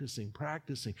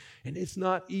 And it's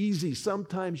not easy.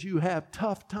 Sometimes you have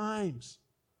tough times.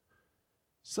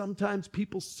 Sometimes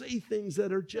people say things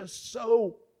that are just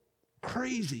so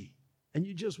crazy, and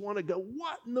you just want to go,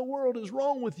 what in the world is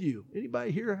wrong with you?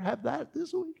 Anybody here have that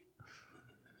this week?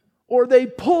 Or they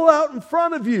pull out in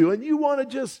front of you, and you want to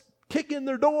just kick in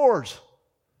their doors.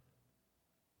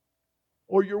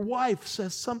 Or your wife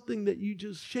says something that you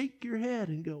just shake your head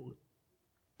and go,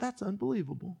 that's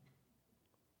unbelievable.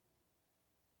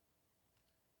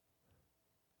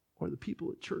 Or the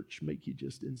people at church make you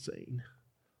just insane.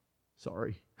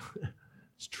 Sorry,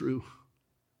 it's true.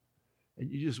 And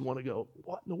you just want to go,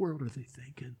 what in the world are they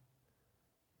thinking?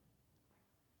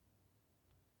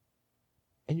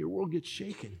 And your world gets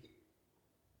shaken.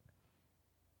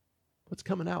 What's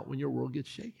coming out when your world gets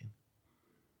shaken?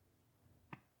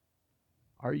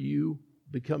 Are you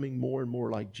becoming more and more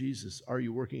like Jesus? Are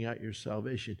you working out your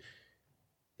salvation?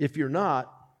 If you're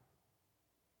not,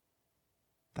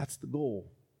 that's the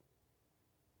goal.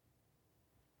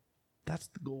 That's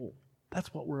the goal.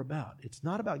 That's what we're about. It's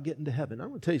not about getting to heaven. I'm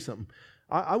going to tell you something.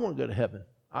 I want to go to heaven.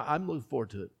 I'm looking forward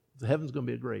to it. Heaven's going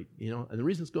to be great, And the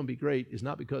reason it's going to be great is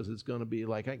not because it's going to be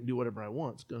like I can do whatever I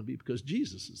want. It's going to be because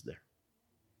Jesus is there.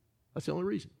 That's the only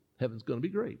reason. Heaven's going to be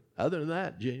great. Other than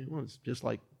that, it's just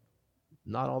like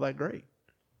not all that great.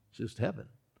 It's just heaven.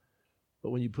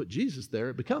 But when you put Jesus there,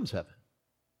 it becomes heaven.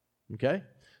 Okay?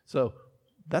 So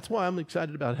that's why I'm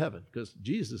excited about heaven, because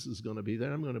Jesus is going to be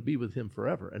there. I'm going to be with him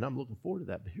forever, and I'm looking forward to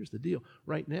that. But here's the deal.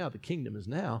 Right now, the kingdom is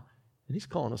now, And he's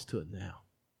calling us to it now.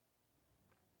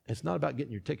 It's not about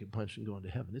getting your ticket punched and going to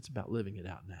heaven. It's about living it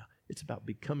out now. It's about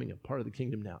becoming a part of the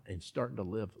kingdom now and starting to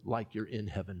live like you're in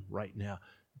heaven right now.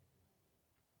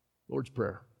 Lord's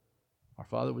Prayer. Our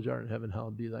Father which art in heaven,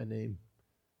 hallowed be thy name.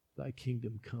 Thy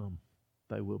kingdom come,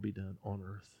 thy will be done on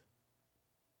earth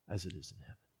as it is in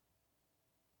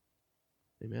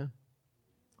heaven. Amen?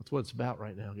 That's what it's about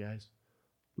right now, guys.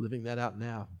 Living that out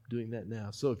now, doing that now.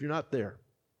 So if you're not there,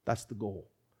 that's the goal.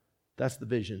 That's the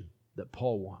vision that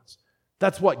Paul wants.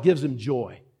 That's what gives him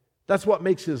joy. That's what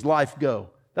makes his life go.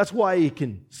 That's why he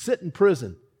can sit in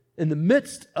prison in the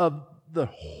midst of the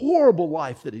horrible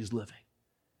life that he's living.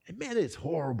 And man, it's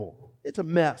horrible. It's a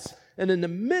mess. And in the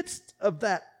midst of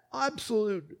that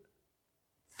absolute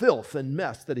filth and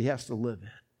mess that he has to live in,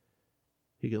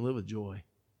 he can live with joy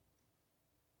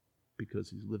because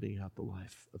he's living out the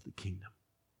life of the kingdom.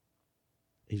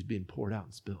 He's being poured out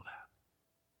and spilled out.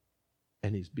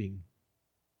 And he's being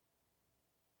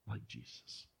like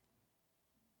Jesus.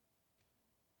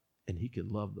 And he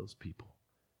can love those people.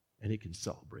 And he can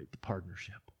celebrate the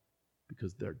partnership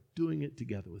because they're doing it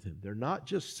together with him. They're not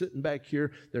just sitting back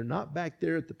here. They're not back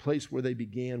there at the place where they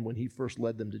began when he first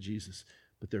led them to Jesus.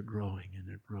 But they're growing and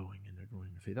they're growing and they're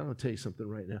growing in faith. I'm going to tell you something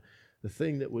right now. The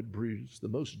thing that would produce the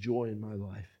most joy in my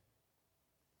life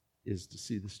is to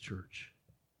see this church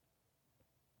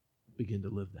begin to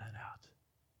live that out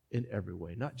in every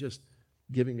way. Not just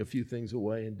giving a few things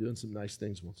away and doing some nice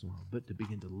things once in a while, but to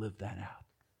begin to live that out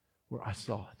where I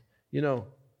saw it. You know,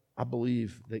 I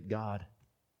believe that God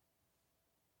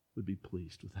would be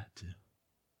pleased with that too.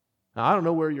 Now, I don't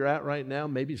know where you're at right now.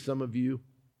 Maybe some of you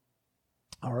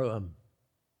are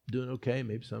doing okay.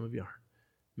 Maybe some of you aren't.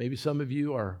 Maybe some of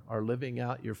you are living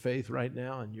out your faith right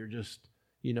now and you're just,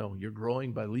 you're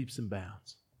growing by leaps and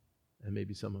bounds. And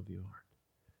maybe some of you aren't.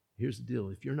 Here's the deal.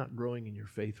 If you're not growing in your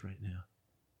faith right now,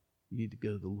 you need to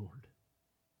go to the Lord.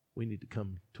 We need to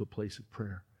come to a place of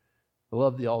prayer. I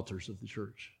love the altars of the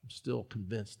church. I'm still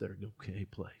convinced they're an okay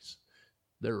place.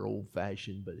 They're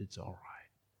old-fashioned, but it's all right.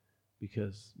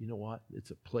 Because you know what?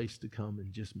 It's a place to come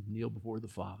and just kneel before the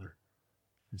Father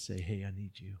and say, hey, I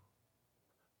need you.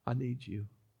 I need you.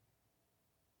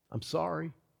 I'm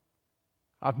sorry.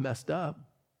 I've messed up.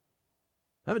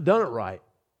 I haven't done it right.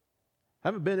 I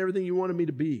haven't been everything you wanted me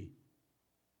to be.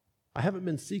 I haven't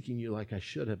been seeking you like I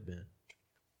should have been.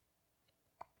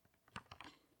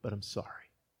 But I'm sorry.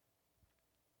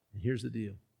 And here's the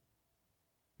deal.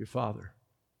 Your Father,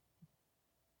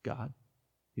 God,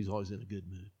 He's always in a good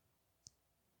mood.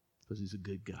 Because He's a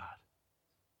good God.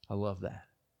 I love that.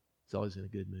 He's always in a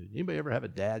good mood. Anybody ever have a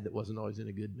dad that wasn't always in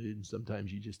a good mood and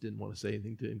sometimes you just didn't want to say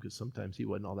anything to him because sometimes he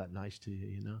wasn't all that nice to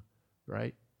you,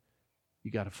 right?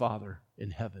 You got a Father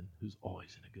in heaven who's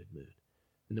always in a good mood.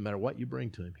 And no matter what you bring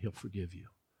to Him, He'll forgive you.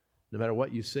 No matter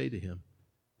what you say to Him,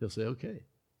 He'll say, okay,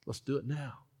 let's do it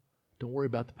now. Don't worry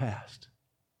about the past.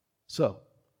 So,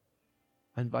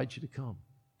 I invite you to come.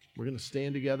 We're going to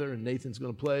stand together and Nathan's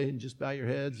going to play and just bow your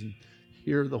heads and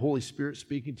hear the Holy Spirit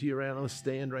speaking to you around. Let's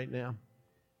stand right now.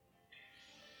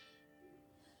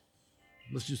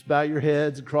 Let's just bow your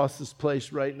heads across this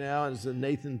place right now as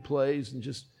Nathan plays and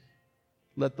just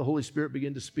let the Holy Spirit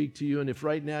begin to speak to you. And if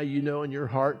right now you know in your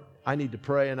heart, I need to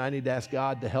pray and I need to ask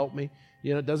God to help me.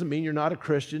 It doesn't mean you're not a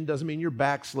Christian. Doesn't mean you're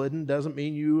backslidden. Doesn't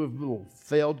mean you have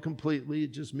failed completely.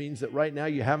 It just means that right now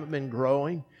you haven't been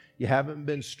growing. You haven't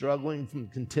been struggling from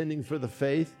contending for the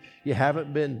faith. You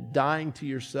haven't been dying to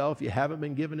yourself. You haven't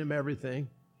been giving Him everything.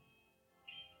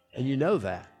 And you know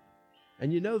that.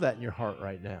 And you know that in your heart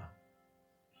right now.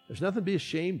 There's nothing to be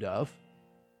ashamed of.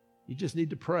 You just need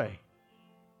to pray.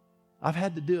 I've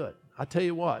had to do it. I tell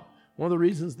you what, one of the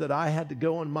reasons that I had to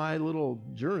go on my little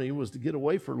journey was to get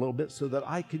away for a little bit so that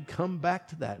I could come back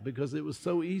to that because it was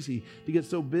so easy to get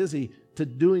so busy to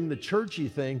doing the churchy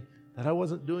thing that I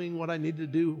wasn't doing what I needed to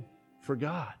do for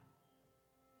God.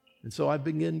 And so I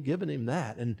began giving Him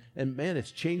that. And man,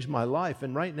 it's changed my life.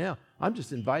 And right now, I'm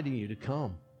just inviting you to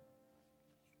come.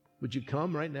 Would you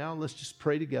come right now? Let's just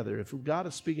pray together. If God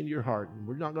is speaking to your heart, and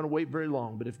we're not going to wait very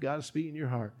long, but if God is speaking to your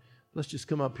heart, let's just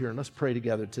come up here and let's pray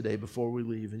together today before we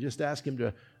leave and just ask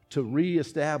Him to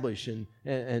reestablish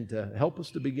and to help us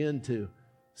to begin to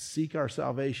seek our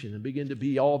salvation and begin to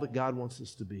be all that God wants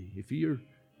us to be. If you're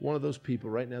one of those people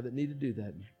right now that need to do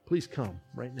that, please come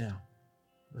right now.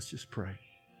 Let's just pray.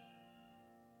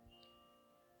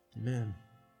 Amen.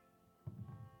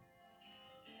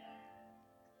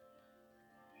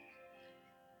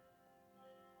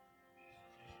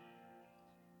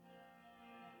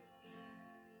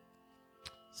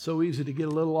 So easy to get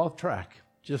a little off track,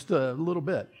 just a little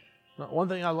bit. One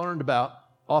thing I learned about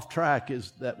off track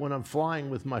is that when I'm flying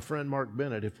with my friend Mark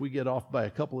Bennett, if we get off by a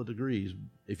couple of degrees,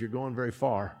 if you're going very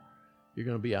far, you're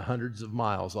going to be hundreds of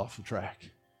miles off the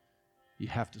track. You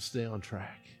have to stay on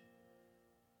track.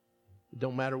 It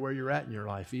don't matter where you're at in your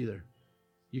life either.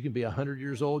 You can be 100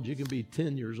 years old, you can be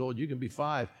 10 years old, you can be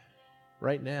 5.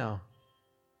 Right now,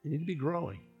 you need to be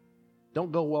growing.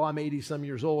 Don't go, well, I'm 80-some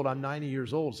years old, I'm 90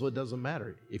 years old, so it doesn't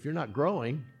matter. If you're not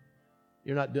growing,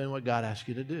 you're not doing what God asked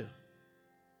you to do.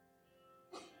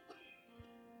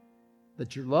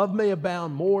 That your love may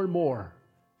abound more and more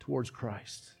towards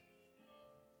Christ.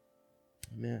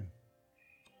 Amen.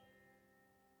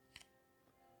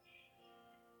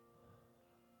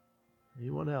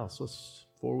 Anyone else?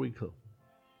 Before we go.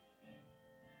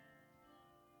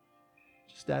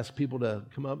 Just ask people to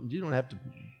come up. You don't have to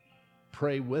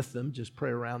pray with them. Just pray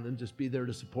around them. Just be there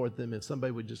to support them. If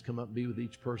somebody would just come up and be with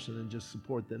each person and just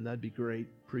support them, that'd be great.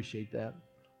 Appreciate that.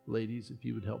 Ladies, if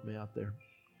you would help me out there.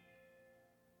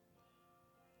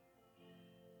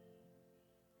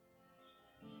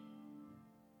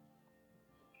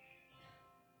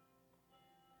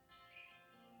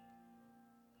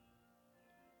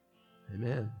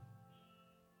 Amen.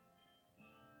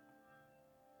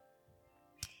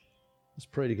 Let's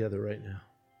pray together right now.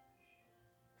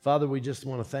 Father, we just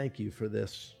want to thank you for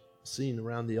this scene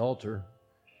around the altar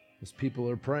as people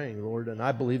are praying, Lord, and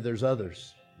I believe there's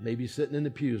others, maybe sitting in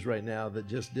the pews right now that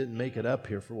just didn't make it up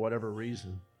here for whatever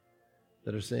reason,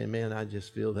 that are saying, man, I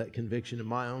just feel that conviction in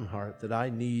my own heart that I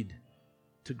need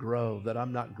to grow, that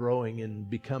I'm not growing and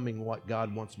becoming what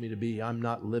God wants me to be. I'm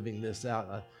not living this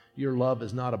out. Your love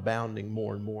is not abounding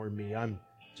more and more in me. I'm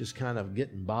just kind of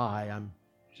getting by. I'm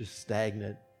just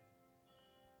stagnant.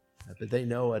 But they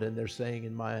know it, and they're saying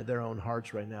in their own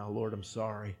hearts right now, Lord, I'm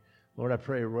sorry. Lord, I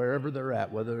pray wherever they're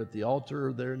at, whether at the altar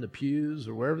or they're in the pews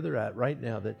or wherever they're at right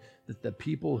now, that the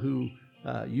people who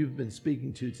you've been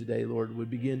speaking to today, Lord, would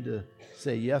begin to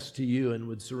say yes to you and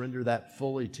would surrender that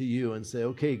fully to you and say,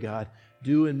 okay, God,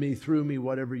 do in me, through me,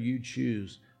 whatever you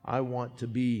choose. I want to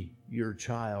be your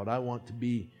child. I want to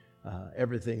be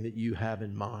everything that you have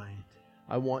in mind.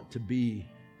 I want to be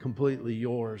completely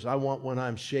yours. I want, when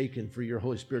I'm shaken, for your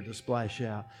Holy Spirit to splash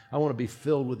out. I want to be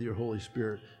filled with your Holy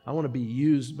Spirit. I want to be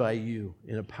used by you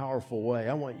in a powerful way.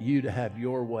 I want you to have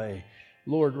your way.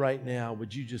 Lord, right now,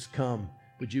 would you just come?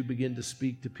 Would you begin to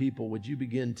speak to people? Would you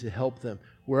begin to help them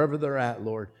wherever they're at,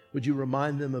 Lord? Would you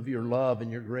remind them of your love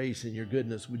and your grace and your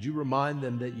goodness? Would you remind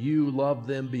them that you love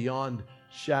them beyond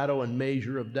shadow and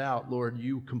measure of doubt, Lord?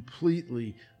 You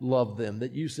completely love them,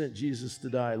 that you sent Jesus to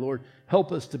die. Lord,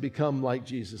 help us to become like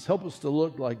Jesus. Help us to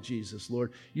look like Jesus,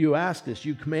 Lord. You asked us,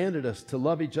 you commanded us to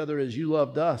love each other as you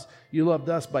loved us. You loved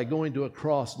us by going to a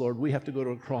cross, Lord. We have to go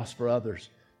to a cross for others.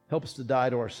 Help us to die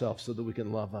to ourselves so that we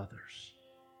can love others.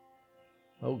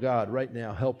 Oh God, right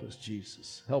now, help us,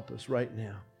 Jesus. Help us right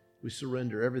now. We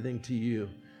surrender everything to you.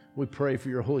 We pray for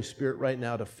your Holy Spirit right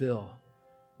now to fill.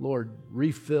 Lord,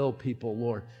 refill people,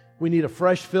 Lord. We need a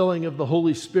fresh filling of the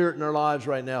Holy Spirit in our lives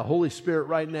right now. Holy Spirit,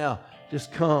 right now,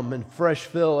 just come and fresh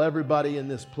fill everybody in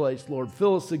this place, Lord.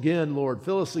 Fill us again, Lord.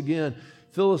 Fill us again.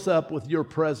 Fill us up with your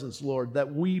presence, Lord,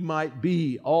 that we might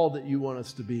be all that you want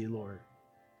us to be, Lord.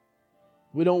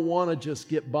 We don't want to just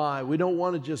get by. We don't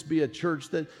want to just be a church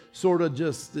that sort of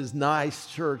just is nice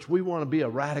church. We want to be a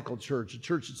radical church, a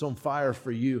church that's on fire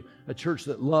for you, a church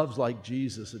that loves like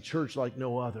Jesus, a church like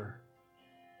no other.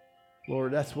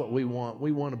 Lord, that's what we want.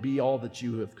 We want to be all that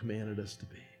you have commanded us to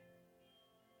be.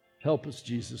 Help us,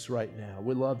 Jesus, right now.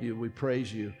 We love you. We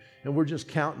praise you. And we're just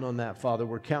counting on that, Father.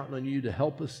 We're counting on you to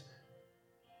help us,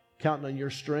 counting on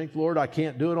your strength. Lord, I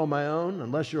can't do it on my own.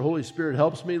 Unless your Holy Spirit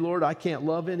helps me, Lord, I can't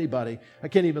love anybody. I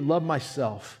can't even love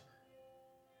myself.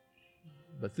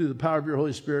 But through the power of your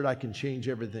Holy Spirit, I can change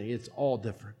everything. It's all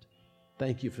different.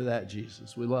 Thank you for that,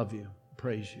 Jesus. We love you.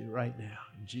 Praise you right now.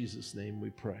 In Jesus' name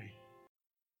we pray.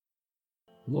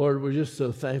 Lord, we're just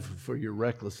so thankful for your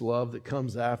reckless love that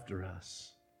comes after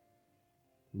us.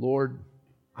 Lord,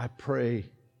 I pray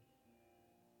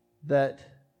that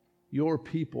your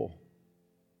people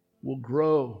will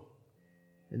grow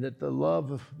and that their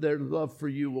love for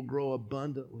you will grow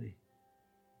abundantly.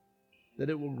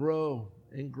 That it will grow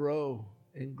and grow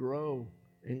and grow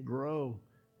and grow,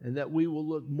 and that we will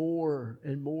look more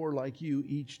and more like you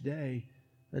each day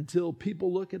until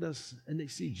people look at us and they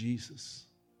see Jesus.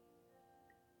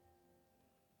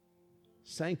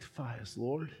 Sanctify us,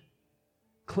 Lord.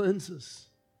 Cleanse us.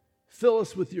 Fill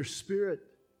us with your Spirit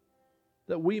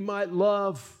that we might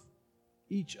love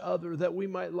each other, that we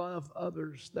might love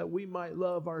others, that we might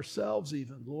love ourselves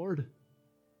even, Lord.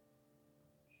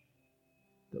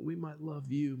 That we might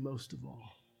love you most of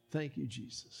all. Thank you,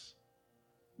 Jesus.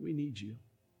 We need you.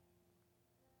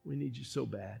 We need you so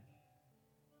bad.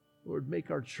 Lord, make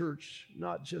our church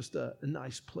not just a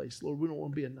nice place. Lord, we don't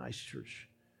want to be a nice church.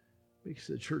 Make us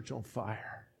a church on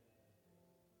fire.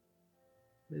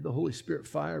 May the Holy Spirit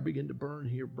fire begin to burn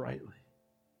here brightly.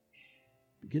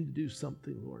 Begin to do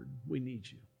something, Lord. We need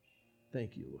you.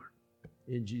 Thank you, Lord.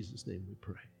 In Jesus' name we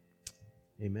pray.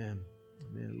 Amen.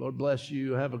 Amen. Lord bless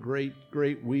you. Have a great,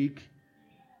 great week.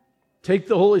 Take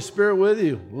the Holy Spirit with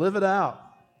you. Live it out.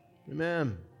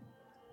 Amen.